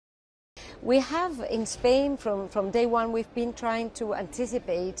We have in Spain, from day one, we've been trying to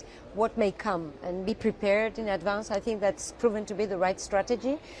anticipate what may come and be prepared in advance. I think that's proven to be the right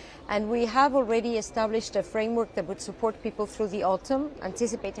strategy. And we have already established a framework that would support people through the autumn,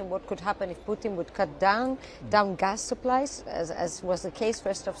 anticipating what could happen if Putin would cut down gas supplies, as was the case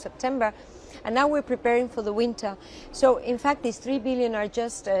 1st of September. And now we're preparing for the winter. So, in fact, these 3 billion are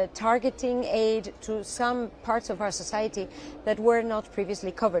just targeting aid to some parts of our society that were not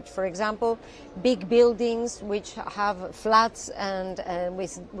previously covered. For example, big buildings which have flats and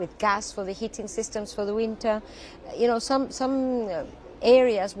with gas for the heating systems for the winter. You know, some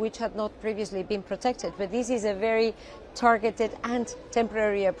areas which had not previously been protected. But this is a very targeted and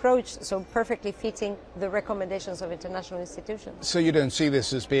temporary approach, so perfectly fitting the recommendations of international institutions. So you don't see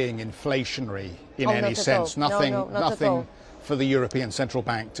this as being inflationary in any sense? Nothing for the European Central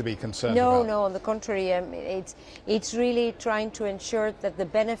Bank to be concerned about? No, on the contrary. It's really trying to ensure that the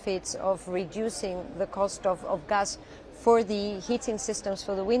benefits of reducing the cost of gas for the heating systems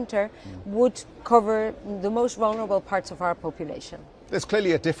for the winter would cover the most vulnerable parts of our population. There's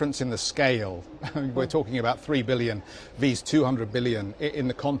clearly a difference in the scale. We're talking about 3 billion vs 200 billion in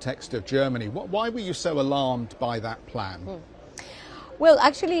the context of Germany. Why were you so alarmed by that plan? Well,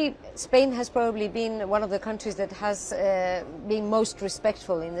 actually, Spain has probably been one of the countries that has been most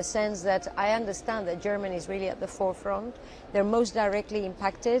respectful, in the sense that I understand that Germany is really at the forefront. They're most directly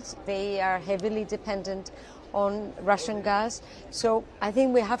impacted. They are heavily dependent on Russian gas. So I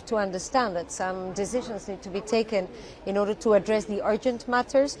think we have to understand that some decisions need to be taken in order to address the urgent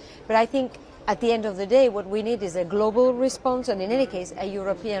matters. But I think at the end of the day, what we need is a global response, and in any case, a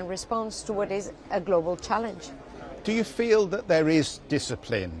European response to what is a global challenge. Do you feel that there is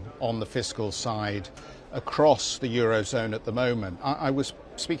discipline on the fiscal side across the Eurozone at the moment? I was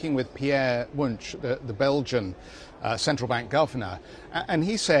speaking with Pierre Wunsch, the Belgian central bank governor, and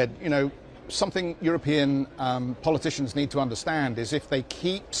he said, you know, something European politicians need to understand is if they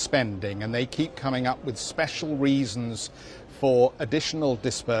keep spending and they keep coming up with special reasons for additional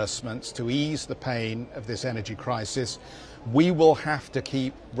disbursements to ease the pain of this energy crisis, we will have to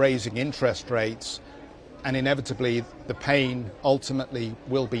keep raising interest rates, and inevitably the pain ultimately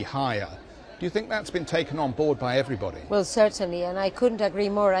will be higher. Do you think that's been taken on board by everybody? Well, certainly, and I couldn't agree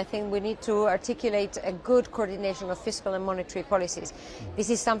more. I think we need to articulate a good coordination of fiscal and monetary policies.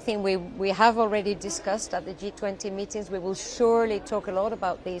 This is something we have already discussed at the G20 meetings. We will surely talk a lot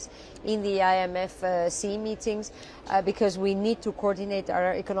about this in the IMF meetings because we need to coordinate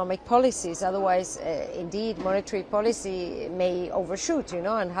our economic policies. Otherwise, indeed, monetary policy may overshoot,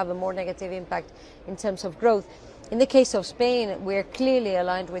 and have a more negative impact in terms of growth. In the case of Spain, we are clearly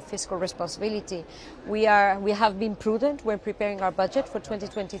aligned with fiscal responsibility. We have been prudent when preparing our budget for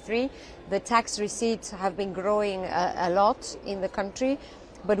 2023. The tax receipts have been growing a lot in the country,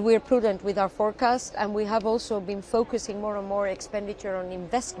 but we are prudent with our forecast, and we have also been focusing more and more expenditure on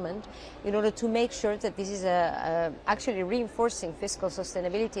investment in order to make sure that this is actually reinforcing fiscal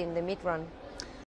sustainability in the mid-run.